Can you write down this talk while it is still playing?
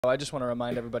I just want to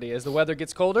remind everybody, as the weather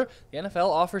gets colder, the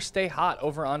NFL offers Stay Hot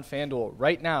over on FanDuel.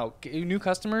 Right now, new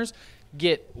customers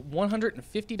get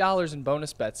 $150 in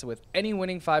bonus bets with any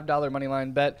winning $5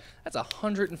 moneyline bet. That's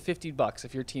 $150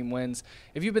 if your team wins.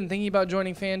 If you've been thinking about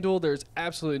joining FanDuel, there's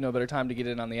absolutely no better time to get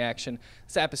in on the action.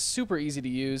 This app is super easy to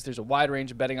use. There's a wide range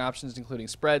of betting options, including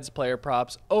spreads, player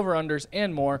props, over-unders,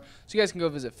 and more. So you guys can go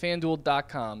visit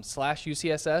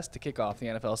FanDuel.com/UCSS to kick off the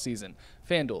NFL season.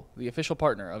 FanDuel, the official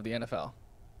partner of the NFL.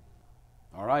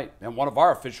 All right, and one of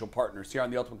our official partners here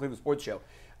on the Ultimate Cleveland Sports Show.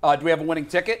 Do we have a winning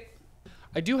ticket?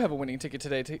 I do have a winning ticket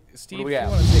today, Steve. What do we if have?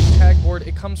 you want to take tag board,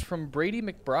 it comes from Brady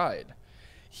McBride.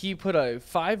 He put a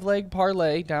 5-leg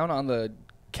parlay down on the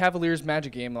Cavaliers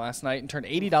Magic game last night and turned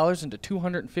 $80 into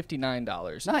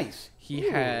 $259. Nice. He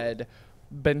had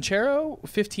Banchero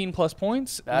 15+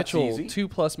 points, That's Mitchell easy.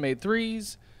 2+ made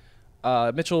threes,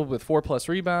 Mitchell with 4+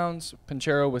 rebounds,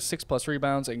 Banchero with 6+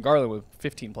 rebounds, and Garland with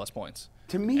 15+ points.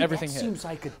 To me, everything that hit. seems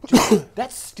like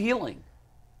that's stealing.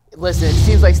 Listen, it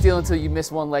seems like stealing until you miss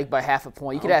one leg by half a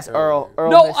point. You could ask Earl.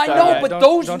 No, missed, I know, Yeah, but don't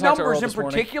those talk to Earl numbers in this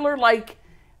morning. particular, like,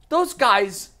 those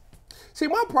guys, See,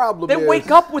 my problem they is wake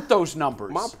up with those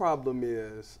numbers. My problem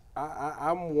is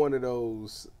I'm one of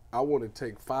those. I want to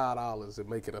take $5 and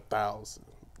make it 1,000.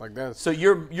 Like that's. So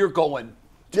you're going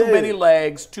too Yeah. many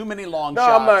legs, too many long No,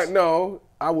 shots. I'm not. No,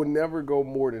 I would never go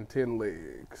more than 10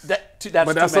 legs. That's But too that's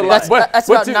many a lot. legs. That's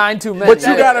about 9 too many. But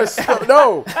you gotta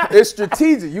no. It's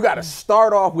strategic. You gotta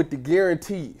start off with the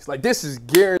guarantees. Like this is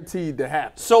guaranteed to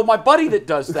happen. So my buddy that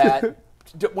does that,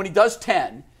 when he does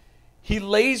 10, he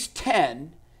lays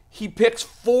 10, he picks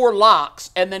 4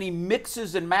 locks, and then he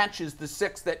mixes and matches the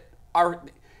 6 that are,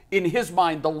 in his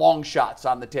mind, the long shots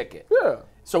on the ticket. Yeah.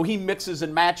 So he mixes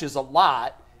and matches a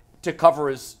lot to cover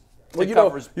his, Well, to you know-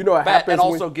 cover his you know what bet happens and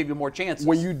also when- give you more chances.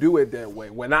 When you do it that way,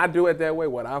 when I do it that way,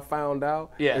 what I found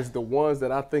out Yeah. is the ones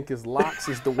that I think is locks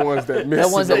is the ones that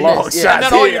miss ones the that long miss, shots. yeah. And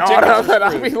then all your tickets are I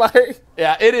screwed. mean, like,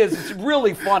 Yeah, it is. It's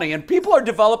really funny. And people are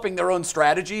developing their own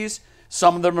strategies.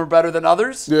 Some of them are better than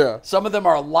others. Yeah. Some of them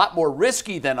are a lot more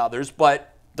risky than others,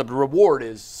 but the reward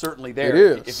is certainly there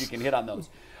It if is. you can hit on those.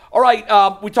 All right,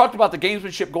 we talked about the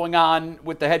gamesmanship going on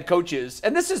with the head coaches,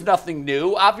 and this is nothing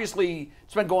new. Obviously,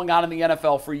 it's been going on in the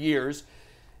NFL for years.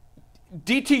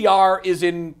 DTR is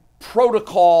in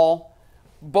protocol,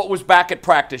 but was back at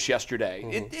practice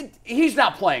yesterday. He's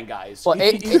not playing, guys. Well,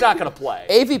 He's not going to play.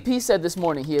 AVP said this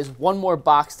morning he has one more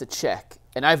box to check.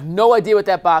 And I have no idea what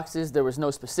that box is. There was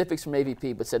no specifics from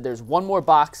AVP, but said there's one more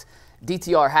box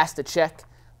DTR has to check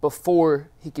before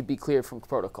he could be cleared from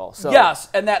protocol. So Yes,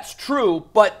 and that's true,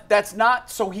 but that's not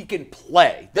so he can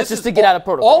play. That's This just is to get out of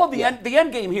protocol. All of the Yeah. the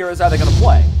end game here is, are they going to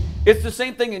play? It's the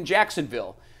same thing in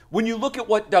Jacksonville. When you look at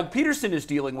what Doug Peterson is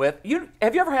dealing with,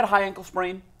 have you ever had a high ankle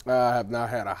sprain? I have not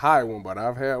had a high one, but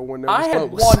I've had one that I was had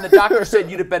close. one. The doctor said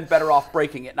you'd have been better off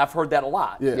breaking it, and I've heard that a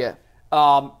lot. Yeah.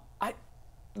 yeah.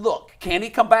 Look, can he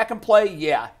come back and play?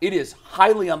 Yeah, it is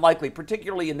highly unlikely,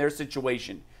 particularly in their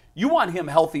situation. You want him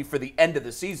healthy for the end of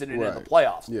the season and in the Right.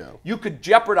 playoffs. Yeah. You could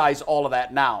jeopardize all of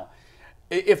that now.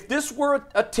 If this were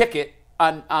a ticket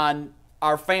on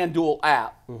our FanDuel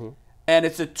app, and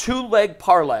it's a 2-leg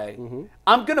parlay,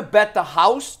 I'm going to bet the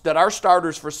house that our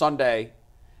starters for Sunday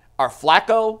are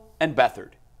Flacco and Beathard.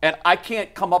 And I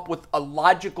can't come up with a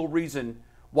logical reason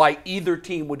why either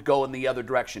team would go in the other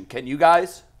direction. Can you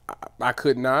guys? I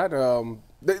could not.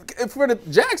 For the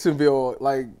Jacksonville,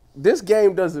 like this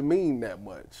game doesn't mean that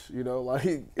much, you know. Like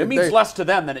It means less to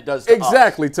them than it does to us.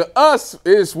 Exactly. To us,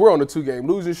 we're on a 2-game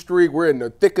losing streak. We're in the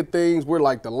thick of things. We're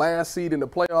like the last seed in the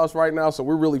playoffs right now, so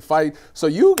we're really fighting. So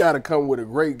you got to come with a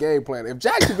great game plan. If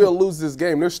Jacksonville loses this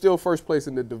game, they're still first place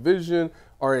in the division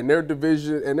or in their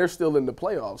division, and they're still in the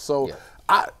playoffs. So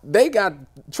they got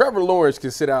Trevor Lawrence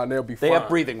can sit out and they'll be fine. They have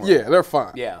breathing room. Yeah, they're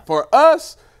fine. Yeah. For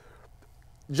us,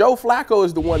 Joe Flacco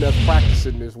is the one that's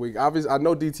practicing this week. Obviously, I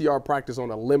know DTR practice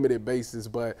on a limited basis,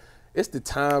 but it's the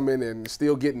timing and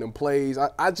still getting them plays.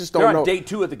 I just don't They're know. on day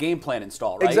 2 of the game plan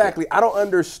install, right? Exactly. I don't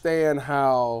understand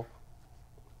how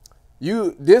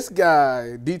this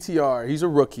guy, DTR, he's a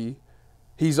rookie.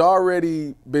 He's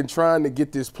already been trying to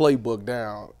get this playbook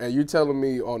down, and you're telling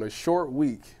me on a short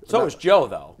week. So is Joe,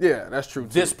 though. Yeah, that's true, too.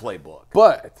 This playbook.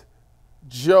 But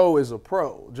Joe is a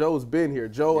pro. Joe's been here.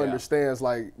 Joe Yeah. understands.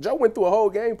 Like, Joe went through a whole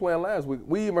game plan last week.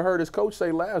 We even heard his coach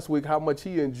say last week how much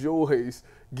he enjoys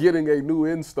getting a new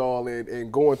install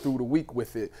and going through the week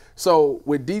with it. So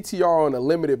with DTR on a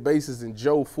limited basis and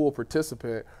Joe full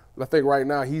participant, I think right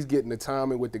now he's getting the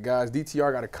timing with the guys.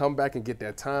 DTR got to come back and get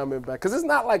that timing back. Because it's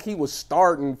not like he was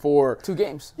starting for 2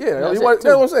 games. Yeah, that's what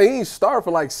I'm saying. He ain't start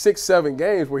for like 6, 7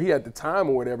 games where he had the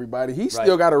timing with everybody. He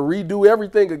still got to redo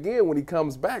everything again when he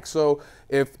comes back. So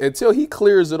until he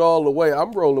clears it all away,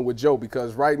 I'm rolling with Joe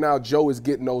because right now Joe is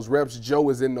getting those reps. Joe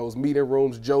is in those meeting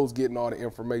rooms. Joe's getting all the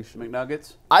information.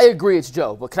 McNuggets? I agree it's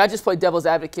Joe, but can I just play devil's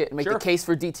advocate and make the case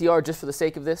for DTR just for the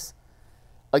sake of this?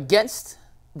 Against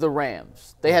the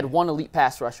Rams, they had one elite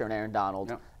pass rusher in Aaron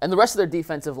Donald, and the rest of their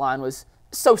defensive line was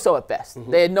so-so at best.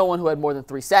 They had no one who had more than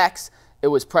 3 sacks. It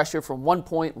was pressure from one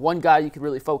point, one guy you could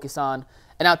really focus on,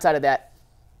 and outside of that,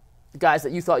 guys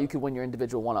that you thought you could win your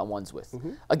individual one-on-ones with.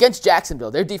 Against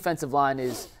Jacksonville, their defensive line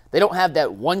is, they don't have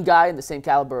that one guy in the same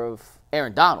caliber of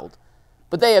Aaron Donald,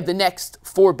 but they have the next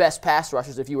 4 best pass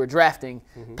rushers if you were drafting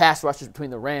pass rushers between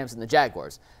the Rams and the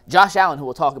Jaguars. Josh Allen, who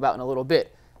we'll talk about in a little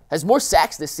bit, has more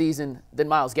sacks this season than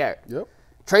Myles Garrett.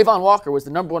 Trayvon Walker was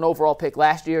the #1 overall pick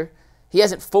last year. He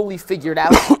hasn't fully figured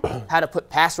out how to put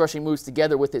pass rushing moves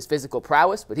together with his physical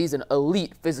prowess, but he's an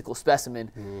elite physical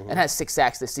specimen and has 6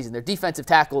 sacks this season. Their defensive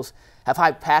tackles have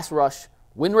high pass rush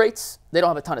win rates. They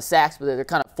don't have a ton of sacks, but they're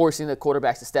kind of forcing the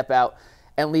quarterbacks to step out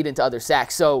and lead into other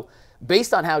sacks. So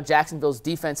based on how Jacksonville's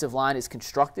defensive line is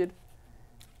constructed,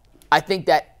 I think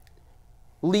that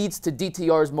leads to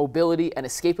DTR's mobility and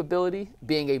escapability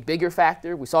being a bigger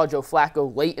factor. We saw Joe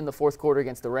Flacco late in the 4th quarter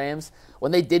against the Rams.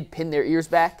 When they did pin their ears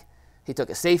back, he took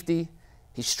a safety.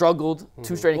 He struggled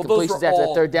 2 straight incompletions after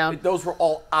that 3rd down. Those were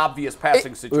all obvious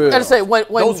passing situations. I gotta say, when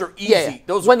those are easy.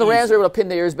 When the Rams are able to pin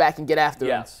their ears back and get after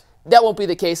him, that won't be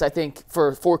the case, I think,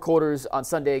 for 4 quarters on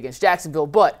Sunday against Jacksonville.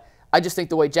 But I just think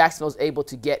the way Jacksonville's able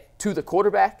to get to the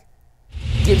quarterback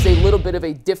gives a little bit of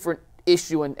a different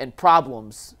issue and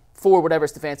problems for whatever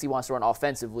Stefanski wants to run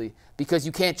offensively, because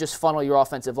you can't just funnel your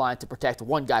offensive line to protect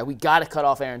one guy. We got to cut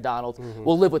off Aaron Donald.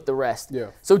 We'll live with the rest.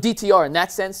 So DTR, in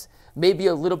that sense, may be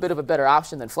a little bit of a better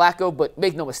option than Flacco, but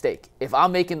make no mistake. If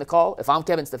I'm making the call, if I'm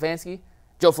Kevin Stefanski,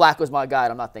 Joe Flacco's my guy,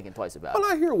 and I'm not thinking twice about it.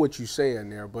 Well, I hear what you're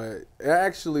saying there, but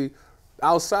actually,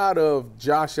 outside of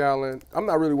Josh Allen, I'm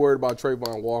not really worried about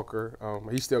Trayvon Walker.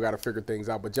 He's still got to figure things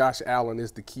out, but Josh Allen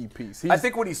is the key piece. I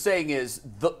think what he's saying is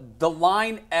the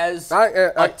line as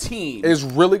a team is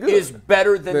really good. Is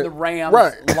better than the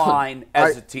Rams line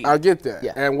as a team. I get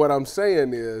that. And what I'm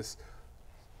saying is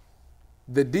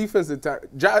the defensive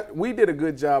we did a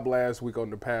good job last week on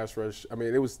the pass rush. I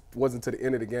mean, it wasn't to the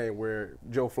end of the game where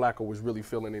Joe Flacco was really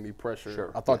feeling any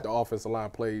pressure. I thought the offensive line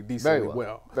played decently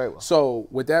well. Very well. So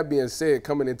with that being said,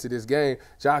 coming into this game,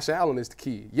 Josh Allen is the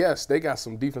key. Yes, they got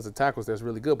some defensive tackles that's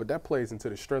really good, but that plays into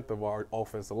the strength of our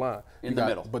offensive line. In the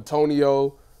middle.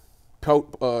 Batonio,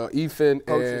 Ethan,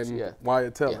 and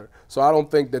Wyatt Teller. So I don't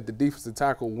think that the defensive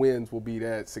tackle wins will be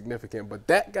that significant. But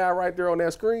that guy right there on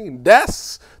that screen,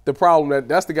 that's the problem.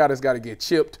 That's the guy that's got to get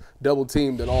chipped, double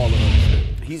teamed, and all of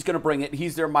them. He's going to bring it.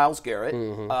 He's their Myles Garrett.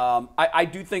 I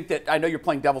do think that, I know you're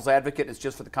playing devil's advocate, it's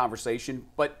just for the conversation,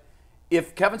 but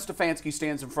if Kevin Stefanski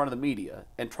stands in front of the media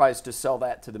and tries to sell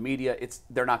that to the media,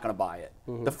 they're not going to buy it.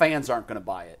 The fans aren't going to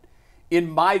buy it. In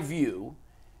my view,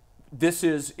 this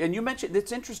is, and you mentioned,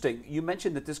 it's interesting, you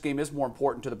mentioned that this game is more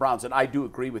important to the Browns, and I do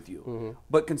agree with you.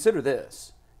 But consider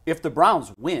this. If the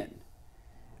Browns win,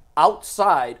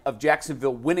 outside of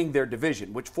Jacksonville winning their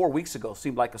division, which 4 weeks ago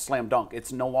seemed like a slam dunk,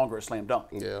 it's no longer a slam dunk.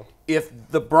 If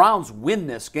the Browns win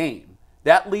this game,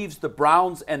 that leaves the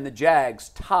Browns and the Jags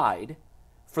tied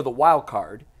for the wild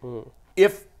card.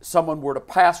 If someone were to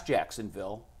pass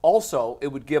Jacksonville, also it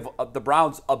would give the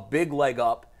Browns a big leg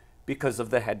up because of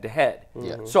the head-to-head.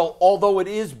 So although it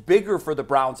is bigger for the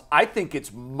Browns, I think it's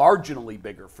marginally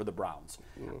bigger for the Browns.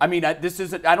 I mean, this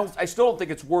isn't. I still don't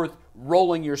think it's worth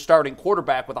rolling your starting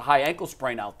quarterback with a high ankle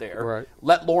sprain out there.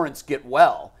 Let Lawrence get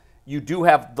well. You do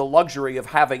have the luxury of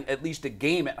having at least a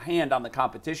game at hand on the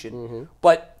competition.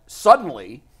 But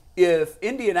suddenly, if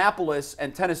Indianapolis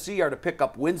and Tennessee are to pick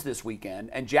up wins this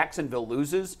weekend and Jacksonville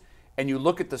loses, and you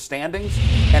look at the standings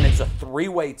and it's a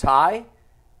 3-way tie,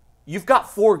 you've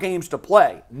got 4 games to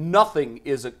play. Nothing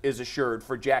is assured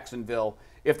for Jacksonville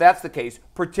if that's the case,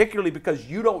 particularly because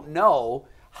you don't know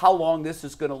how long this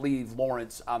is going to leave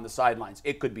Lawrence on the sidelines.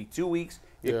 It could be 2 weeks.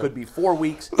 It could be 4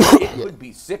 weeks. It could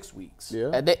be 6 weeks.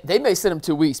 And they may sit him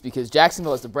 2 weeks because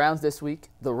Jacksonville has the Browns this week,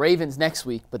 the Ravens next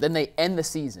week, but then they end the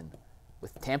season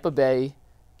with Tampa Bay,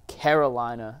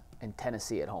 Carolina, and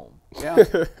Tennessee at home.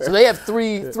 So they have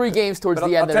three games towards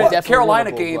the end that are definitely the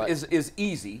Carolina winnable, game is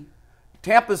easy.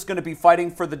 Tampa's going to be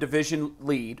fighting for the division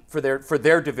lead for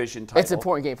their division title. It's an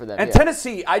important game for them. And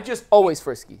Tennessee, always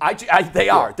frisky. They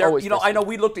are. Always I know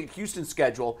we looked at Houston's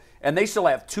schedule, and they still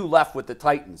have 2 left with the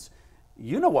Titans.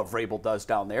 You know what Vrabel does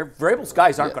down there. Vrabel's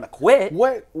guys aren't going to quit.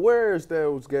 Where is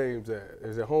those games at?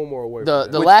 Is it home or away?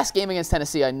 The last game against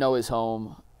Tennessee I know is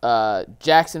home.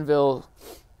 Jacksonville.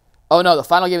 Oh, no, the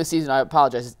final game of the season, I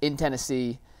apologize, is in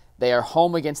Tennessee. They are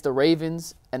home against the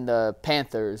Ravens and the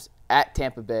Panthers at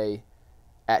Tampa Bay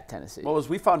at Tennessee. Well, as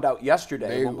we found out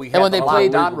yesterday when we And had when the they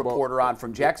played- Don reporter on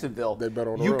from Jacksonville, They bet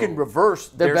on the you road. can reverse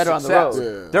They're their better on the success.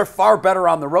 road. Yeah. They're far better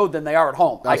on the road than they are at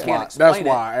home. I can't explain That's it.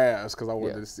 why I asked, because I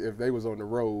wanted to see if they was on the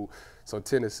road. So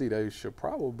Tennessee, they should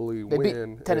probably They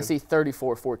win. beat Tennessee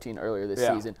 34-14 earlier this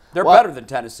Yeah. season. They're Well, better than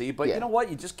Tennessee, but yeah. you know what?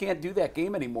 You just can't do that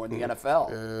game anymore in the NFL.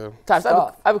 Tyus,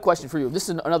 Tough. I have a question for you. This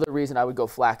is another reason I would go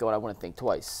Flacco, and I want to think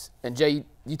twice. And Jay,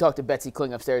 you talk to Betsy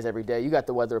Kling upstairs every day. You got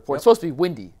the weather report. It's supposed to be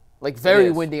windy, like very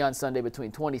is. windy on Sunday,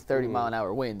 between 20, 30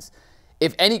 mile-an-hour winds.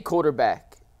 If any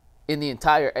quarterback in the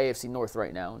entire AFC North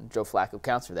right now, and Joe Flacco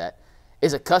counts for that,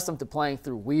 is accustomed to playing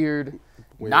through weird,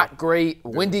 not great,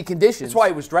 windy conditions. That's why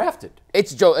he was drafted.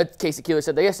 It's Joe. Casey Keeler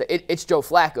said that yesterday. It's Joe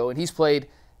Flacco, and he's played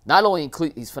not only in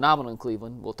Cleveland. He's phenomenal in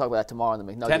Cleveland. We'll talk about that tomorrow in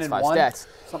the McNuggets 5 10-1, stats.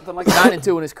 something like that.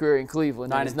 9-2 in his career in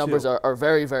Cleveland. And his 9-2. numbers are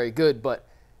very, very good. But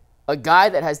a guy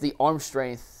that has the arm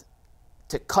strength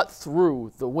to cut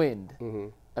through the wind.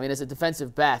 I mean, as a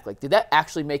defensive back, like, did that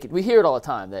actually make it? We hear it all the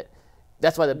time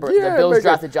that's why the Bills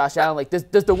drafted Josh Allen. Like,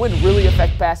 does the wind really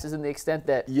affect passes in the extent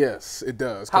that? Yes, it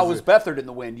does. How was Beathard in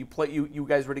the wind? You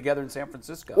guys were together in San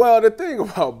Francisco. Well, the thing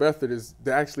about Beathard is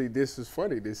that actually this is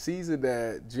funny. The season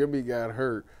that Jimmy got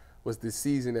hurt was the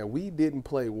season that we didn't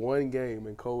play one game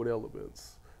in cold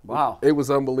elements. Wow. It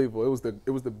was unbelievable. It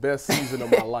was the best season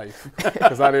of my life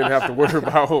because I didn't have to worry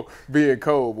about being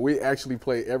cold. But we actually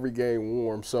played every game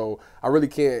warm, so I really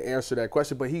can't answer that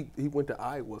question. But he went to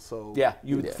Iowa, so yeah,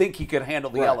 you would think he could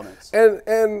handle the elements.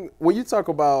 And when you talk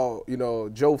about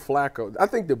Joe Flacco, I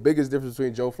think the biggest difference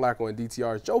between Joe Flacco and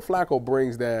DTR is Joe Flacco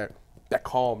brings that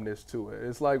calmness to it.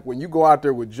 It's like when you go out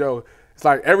there with Joe, it's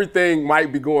like everything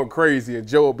might be going crazy, and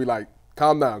Joe will be like,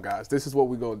 calm down, guys. This is what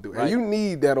we're going to do. Right. And you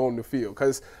need that on the field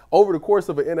because over the course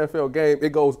of an NFL game,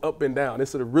 it goes up and down.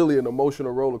 It's really an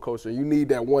emotional roller coaster. You need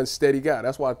that one steady guy.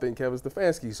 That's why I think Kevin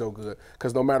Stefanski is so good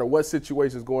because no matter what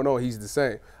situation is going on, he's the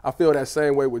same. I feel that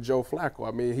same way with Joe Flacco.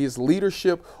 I mean, his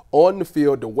leadership on the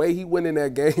field, the way he went in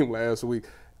that game last week,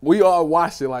 we all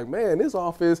watched it like, man, this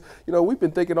offense, we've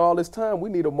been thinking all this time we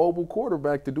need a mobile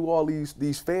quarterback to do all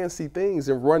these fancy things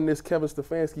and run this Kevin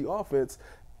Stefanski offense.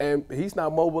 And he's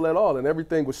not mobile at all, and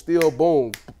everything was still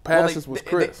boom. Passes was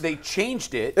crisp. They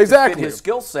changed it exactly to fit his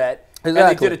skill set, exactly. And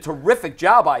they did a terrific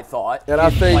job, I thought, and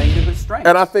in playing to his strengths.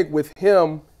 And I think with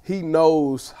him, he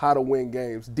knows how to win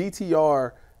games.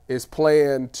 DTR is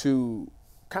playing to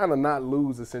kind of not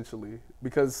lose, essentially,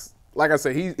 because, like I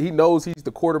said, he knows he's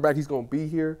the quarterback. He's going to be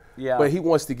here, but he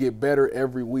wants to get better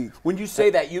every week. When you say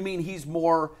that, you mean he's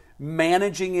more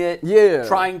managing it,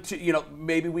 trying to,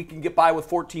 maybe we can get by with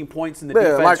 14 points and the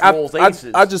defense rolls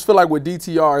aces. I just feel like with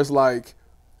DTR, it's like,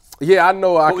 I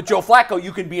know. But with Joe Flacco,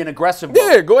 you can be an aggressive.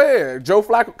 Yeah, go ahead. Joe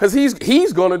Flacco, because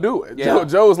he's going to do it. Yeah.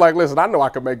 Joe's like, listen, I know I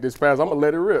can make this pass. I'm going to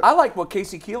let it rip. I like what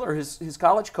Casey Keeler, his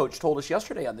college coach, told us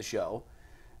yesterday on the show,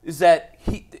 is that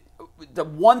the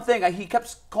one thing, he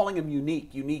kept calling him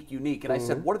unique. And I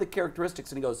said, what are the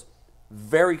characteristics? And he goes,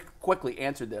 very quickly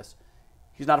answered this.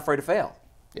 He's not afraid to fail.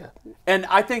 Yeah. And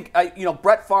I think,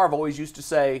 Brett Favre always used to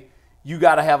say, you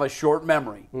got to have a short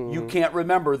memory. You can't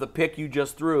remember the pick you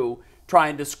just threw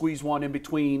trying to squeeze one in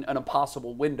between an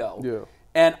impossible window. Yeah.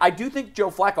 And I do think Joe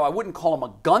Flacco, I wouldn't call him a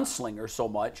gunslinger so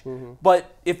much,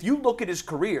 but if you look at his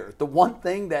career, the one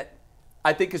thing that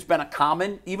I think has been a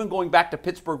common, even going back to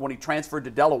Pittsburgh when he transferred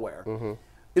to Delaware,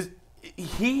 is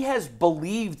he has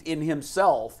believed in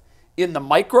himself in the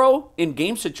micro, in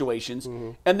game situations,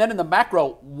 and then in the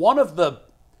macro. One of the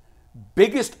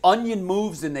biggest onion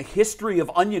moves in the history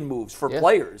of onion moves for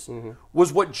players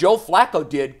was what Joe Flacco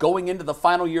did going into the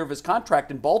final year of his contract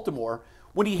in Baltimore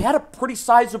when he had a pretty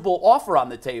sizable offer on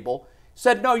the table.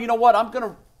 Said, no, you know what? I'm going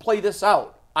to play this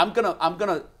out. I'm going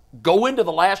to go into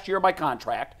the last year of my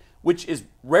contract, which is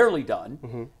rarely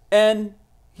done, and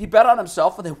he bet on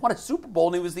himself, and they won a Super Bowl,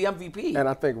 and he was the MVP. And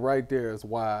I think right there is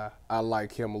why I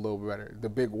like him a little better. The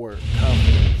big word,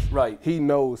 confidence. Right. He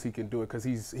knows he can do it because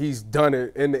he's done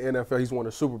it in the NFL. He's won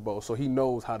a Super Bowl, so he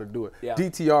knows how to do it. Yeah.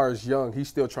 DTR is young. He's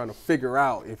still trying to figure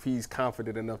out if he's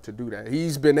confident enough to do that.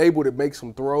 He's been able to make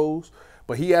some throws,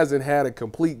 but he hasn't had a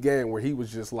complete game where he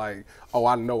was just like, oh,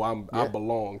 I know I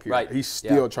belong here. Right. He's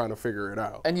still trying to figure it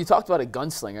out. And you talked about a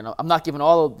gunslinger. And I'm not giving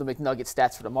all of the McNugget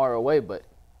stats for tomorrow away, but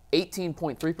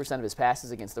 18.3% of his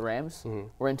passes against the Rams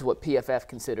were into what PFF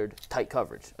considered tight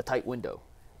coverage, a tight window.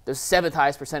 There's 7th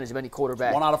highest percentage of any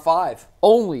quarterback. 1 out of 5.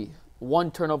 Only one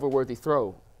turnover-worthy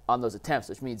throw on those attempts,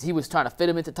 which means he was trying to fit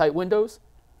him into tight windows,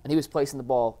 and he was placing the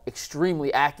ball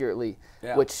extremely accurately,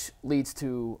 which leads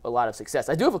to a lot of success.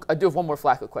 I do have one more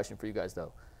Flacco question for you guys,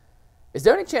 though. Is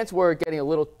there any chance we're getting a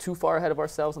little too far ahead of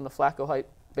ourselves on the Flacco hype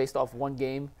based off one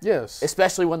game? Yes.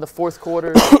 Especially when the fourth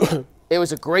quarter, it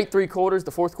was a great 3 quarters.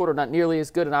 The fourth quarter not nearly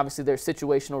as good, and obviously there's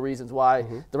situational reasons why.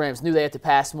 The Rams knew they had to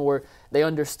pass more. They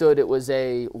understood it was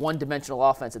a one-dimensional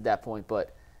offense at that point,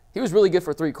 but he was really good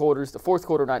for 3 quarters. The fourth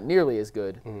quarter not nearly as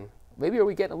good. Maybe are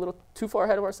we getting a little too far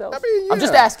ahead of ourselves? I mean, yeah. I'm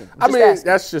just asking.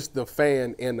 That's just the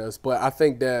fan in us. But I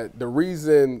think that the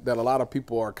reason that a lot of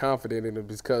people are confident in him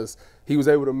is because he was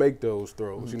able to make those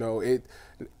throws. You know,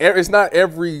 it's not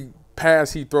every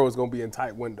pass he throws is going to be in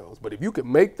tight windows. But if you can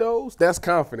make those, that's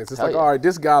confidence. It's all right,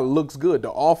 this guy looks good.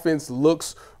 The offense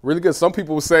looks really good. Some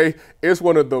people say it's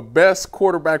one of the best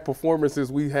quarterback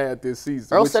performances we had this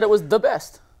season. Earl said it was the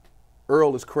best.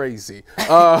 Earl is crazy.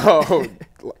 I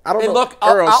don't know. Look,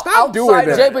 Earl, stop doing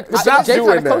that. Stop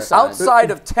doing that.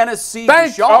 Outside of Tennessee,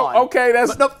 Sean. Okay,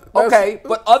 okay.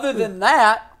 But other than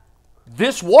that,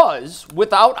 this was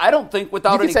I don't think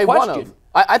without any question. One of.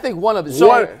 I think one of is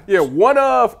one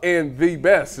of and the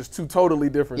best is 2 totally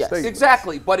different statements.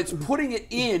 Exactly, but it's putting it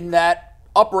in that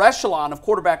upper echelon of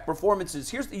quarterback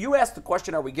performances. You asked the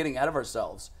question: are we getting ahead of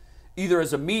ourselves, either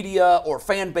as a media or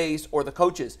fan base or the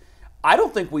coaches? I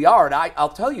don't think we are, and I'll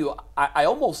tell you, I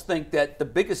almost think that the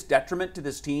biggest detriment to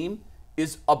this team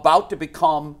is about to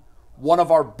become one of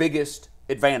our biggest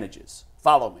advantages.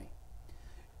 Follow me.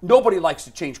 Nobody likes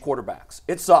to change quarterbacks.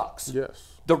 It sucks. Yes.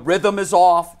 The rhythm is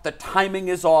off. The timing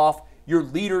is off. Your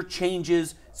leader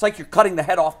changes. It's like you're cutting the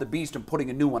head off the beast and putting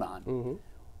a new one on.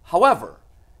 However,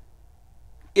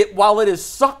 while it is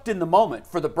sucked in the moment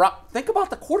for the Broncos, think about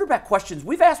the quarterback questions.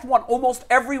 We've asked one almost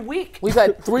every week. We've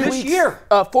had 3 this weeks, year.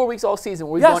 4 weeks all season.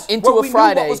 We've gone into a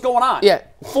Friday. Knew what was going on. Yeah,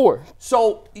 4.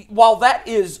 So while that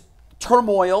is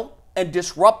turmoil and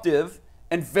disruptive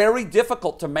and very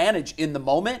difficult to manage in the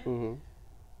moment,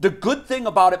 the good thing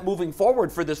about it moving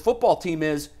forward for this football team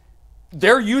is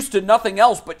they're used to nothing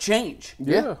else but change.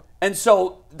 Yeah. And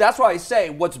so that's why I say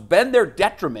what's been their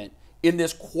detriment in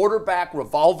this quarterback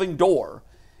revolving door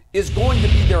is going to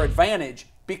be their advantage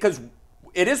because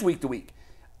it is week to week.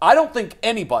 I don't think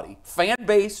anybody, fan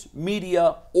base,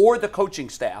 media, or the coaching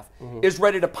staff, is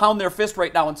ready to pound their fist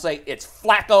right now and say it's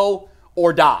Flacco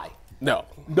or die. No.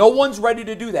 No one's ready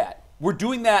to do that. We're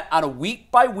doing that on a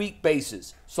week-by-week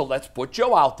basis. So let's put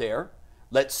Joe out there.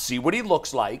 Let's see what he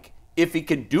looks like. If he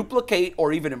can duplicate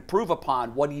or even improve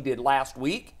upon what he did last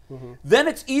week, then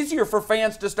it's easier for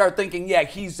fans to start thinking, yeah,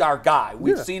 he's our guy.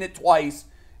 We've seen it twice.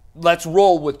 Let's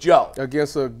roll with Joe.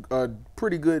 Against a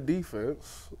pretty good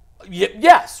defense.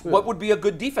 Yes, what would be a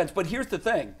good defense? But here's the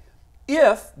thing.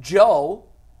 If Joe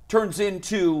turns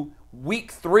into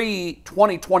week 3,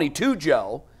 2022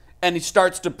 Joe, and he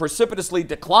starts to precipitously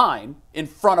decline in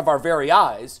front of our very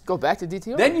eyes. Go back to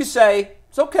DTR. Then you say,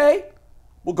 it's okay.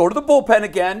 We'll go to the bullpen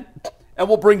again, and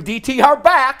we'll bring DTR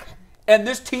back. And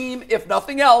this team, if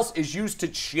nothing else, is used to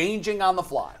changing on the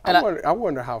fly. I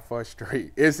wonder how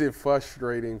frustrating. Is it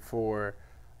frustrating for,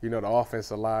 the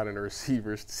offensive line and the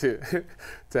receivers to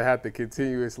have to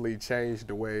continuously change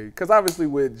the way? Because obviously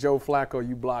with Joe Flacco,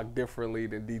 you block differently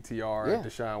than DTR and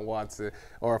Deshaun Watson.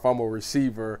 Or if I'm a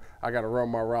receiver, I got to run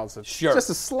my routes. Sure.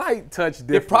 Just a slight touch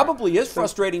different. It probably is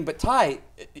frustrating, but Ty,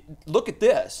 look at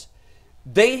this.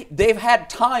 They've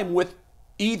had time with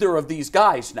either of these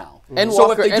guys now. And so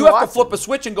Walker, if they do have to flip a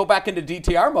switch and go back into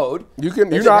DTR mode, you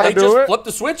know how to do it. They just flip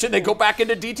the switch and they go back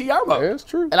into DTR mode. Yeah, it's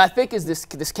true. And I think as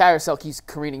this carousel keeps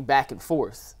careening back and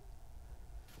forth,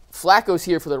 Flacco's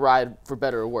here for the ride for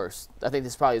better or worse. I think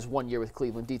this probably is 1 year with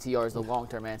Cleveland. DTR is the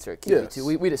long-term answer at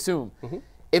QB2. We'd assume.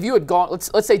 If you had gone,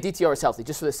 let's say DTR is healthy,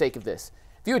 just for the sake of this.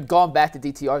 If you had gone back to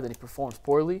DTR, then he performs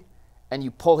poorly, and you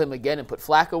pull him again and put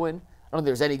Flacco in, I don't think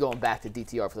there's any going back to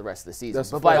DTR for the rest of the season.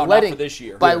 But by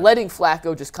letting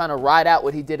Flacco just kind of ride out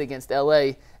what he did against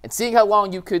LA and seeing how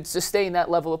long you could sustain that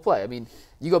level of play. I mean,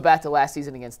 you go back to last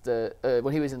season against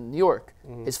when he was in New York.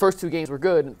 His first 2 games were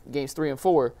good. Games 3 and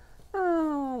 4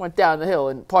 went down the hill,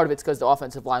 and part of it's because the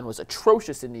offensive line was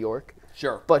atrocious in New York.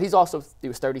 Sure. But he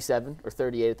was 37 or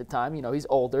 38 at the time. He's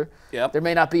older. Yep. There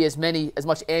may not be as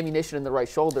much ammunition in the right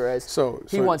shoulder as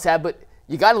he once had, but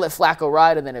you got to let Flacco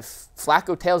ride, and then if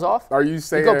Flacco tails off, are you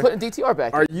saying you go put DTR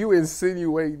back? Are you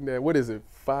insinuating that, what is it,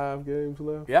 5 games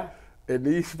left? Yeah. In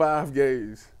these 5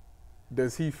 games,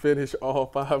 does he finish all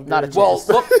 5 games? Not a chance. Well,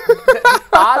 look, the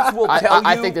odds will tell you.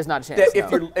 I think there's not a chance.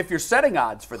 That if you're setting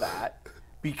odds for that,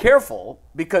 be careful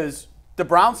because the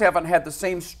Browns haven't had the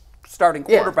same starting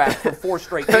quarterback for 4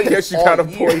 straight games. I guess you got a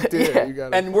point there.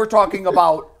 And we're talking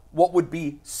about what would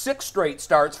be 6 straight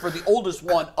starts for the oldest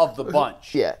one of the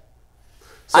bunch. Yeah.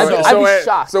 So, I'd be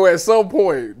shocked. So at some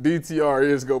point, DTR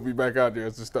is going to be back out there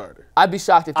as a starter. I'd be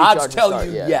shocked if DTR Odds didn't tell start,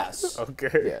 you yeah. yes. Okay.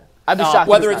 Yeah. I'd be shocked.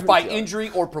 Whether if it's by DTR. injury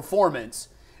or performance.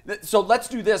 So let's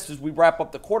do this as we wrap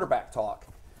up the quarterback talk.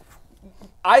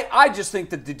 I just think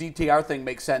that the DTR thing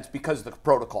makes sense because of the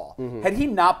protocol. Had he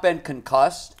not been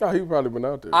concussed, Oh, he'd probably been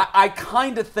out there. I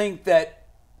kind of think that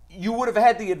you would have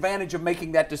had the advantage of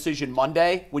making that decision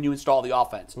Monday when you install the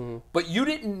offense. But you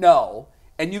didn't know,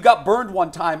 and you got burned one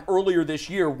time earlier this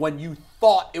year when you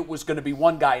thought it was going to be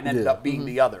one guy and ended up being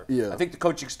the other. Yeah. I think the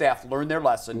coaching staff learned their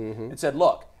lesson and said,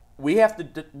 look, we have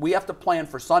to plan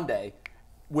for Sunday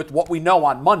with what we know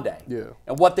on Monday. Yeah.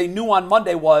 And what they knew on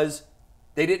Monday was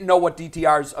they didn't know what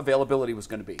DTR's availability was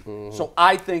going to be. So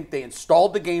I think they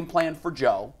installed the game plan for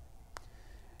Joe.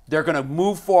 They're going to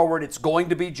move forward. It's going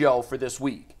to be Joe for this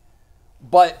week.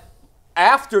 But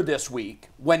after this week,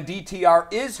 when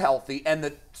DTR is healthy and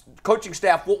the coaching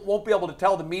staff won't be able to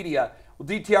tell the media, well,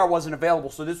 DTR wasn't available,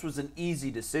 so this was an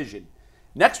easy decision.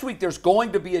 Next week, there's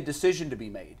going to be a decision to be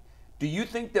made. Do you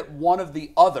think that one of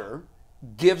the other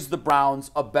gives the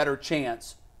Browns a better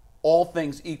chance, all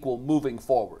things equal, moving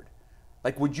forward?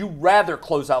 Like, would you rather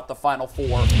close out the Final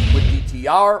Four with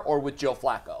DTR or with Joe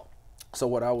Flacco? So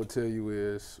what I would tell you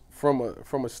is, from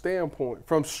a standpoint,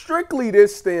 from strictly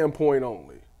this standpoint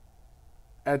only,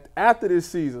 after this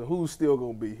season, who's still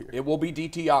gonna be here? It will be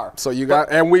DTR. So you got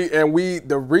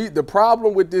the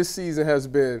problem with this season has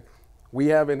been we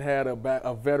haven't had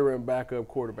a veteran backup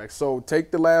quarterback. So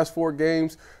take the last 4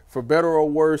 games, for better or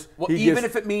worse. Well, even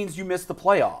if it means you miss the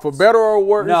playoffs. For better or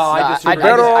worse. No, I disagree. For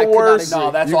better I or worse,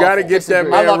 No, that's you got to awful. get that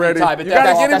Disagree. man I love you, ready. Ty, but You got to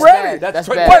that's- get him that's ready. bad. That's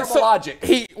bad. terrible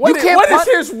logic. What is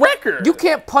his record? You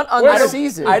can't punt on Wait, the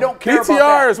season. I don't care about DTR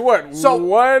that. is what? So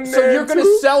 1 you're and going 2?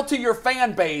 to sell to your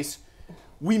fan base,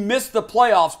 we missed the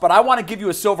playoffs, but I want to give you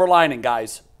a silver lining,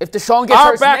 guys. If Deshaun gets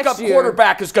Our hurt backup next year,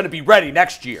 quarterback is going to be ready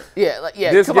next year. Yeah,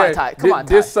 This come on, game- Ty. Come on,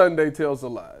 Ty. This Sunday tells a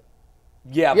lot.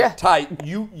 Yeah, Yeah. but Ty,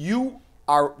 you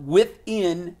are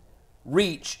within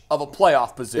reach of a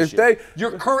playoff position.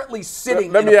 You're currently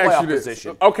sitting Let in me a ask playoff you this.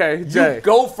 position. Okay, Jay. You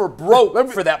go for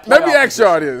broke for that playoff Let me ask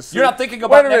y'all position. this. You're not thinking Wait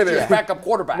about a next minute. year's backup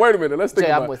quarterback. Wait a minute. Let's think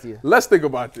Jay, I'm about with you. Let's think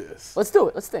about this. Let's do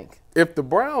it. Let's think. If the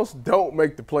Browns don't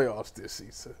make the playoffs this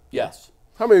season, Yes.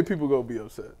 how many people going to be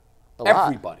upset? A lot.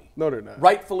 Everybody. No, they're not.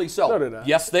 Rightfully so. No, they're not.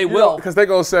 Yes, they will. Because they're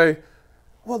going to say,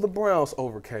 well, the Browns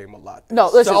overcame a lot. No,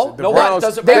 listen. So? The No, Browns, that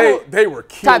doesn't they matter. They were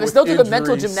killed Ty, with they'll do the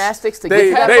mental injuries. gymnastics to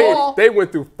they, get that ball. they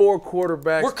went through 4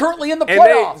 quarterbacks. We're currently in the and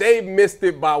playoffs. they missed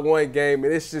it by 1 game,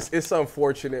 and it's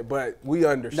unfortunate, but we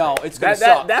understand. No, it's gonna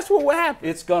suck. That's what would happen.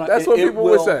 It's gonna- That's what it people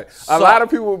would will say. suck. A lot of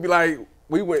people would be like,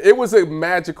 it was a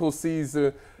magical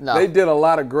season. No. They did a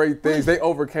lot of great things. They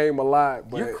overcame a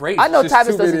lot. But You're crazy. I know just Tyvis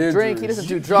too many doesn't drink. He injuries. doesn't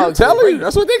do I'm drugs. telling you,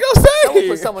 that's what they gonna say. Someone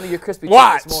put someone in your crispy chicken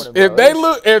Watch. this morning, If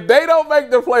bro. if they don't make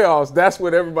the playoffs, that's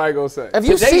what everybody gonna say. Have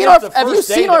you Today seen is our the Have you first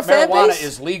day seen that our fan marijuana base?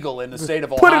 is legal in the state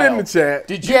of Ohio. Put it in the chat.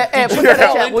 Did you? Yeah, and did put you that in the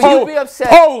call chat. in? Will you be upset?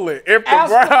 Poll it. If the Ask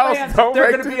the Browns fans don't if they're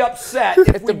make going to the be upset if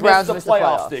the we Browns miss miss the the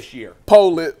playoffs playoffs. this year.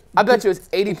 poll it. I bet you it's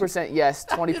 80% yes,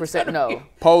 20% no.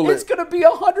 Poll It's it. going to be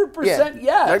 100%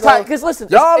 yes. Ty, 'cause listen,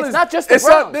 it's not just the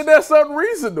Browns. That's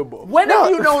unreasonable. When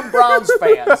have you known Browns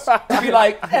fans to be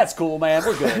like, that's cool, man,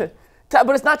 we're good? Ty,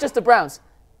 but it's not just the Browns.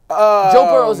 Joe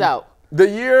Burrow's out. The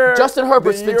year Justin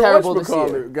Herbert's the been year terrible this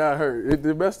whatchamacallit year. Got hurt.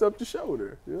 It messed up the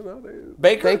shoulder. You know.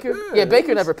 Baker? Baker? Yeah,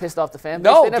 Baker never pissed off the fan base.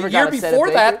 No, They never the year got upset before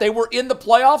at that, Baker. they were in the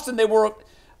playoffs and they were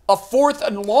a 4th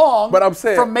and long But I'm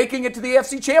saying- from making it to the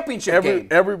AFC Championship game.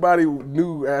 Everybody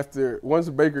knew once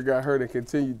Baker got hurt and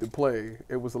continued to play,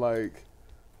 it was like,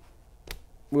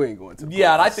 we ain't going to the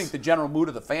Yeah, and I playoffs. think the general mood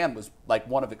of the fan was like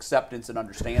one of acceptance and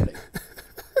understanding.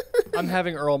 I'm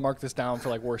having Earl mark this down for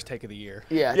like worst take of the year.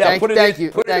 Yeah, Yeah, thank put it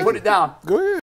you. put Thank it you. down. Go ahead.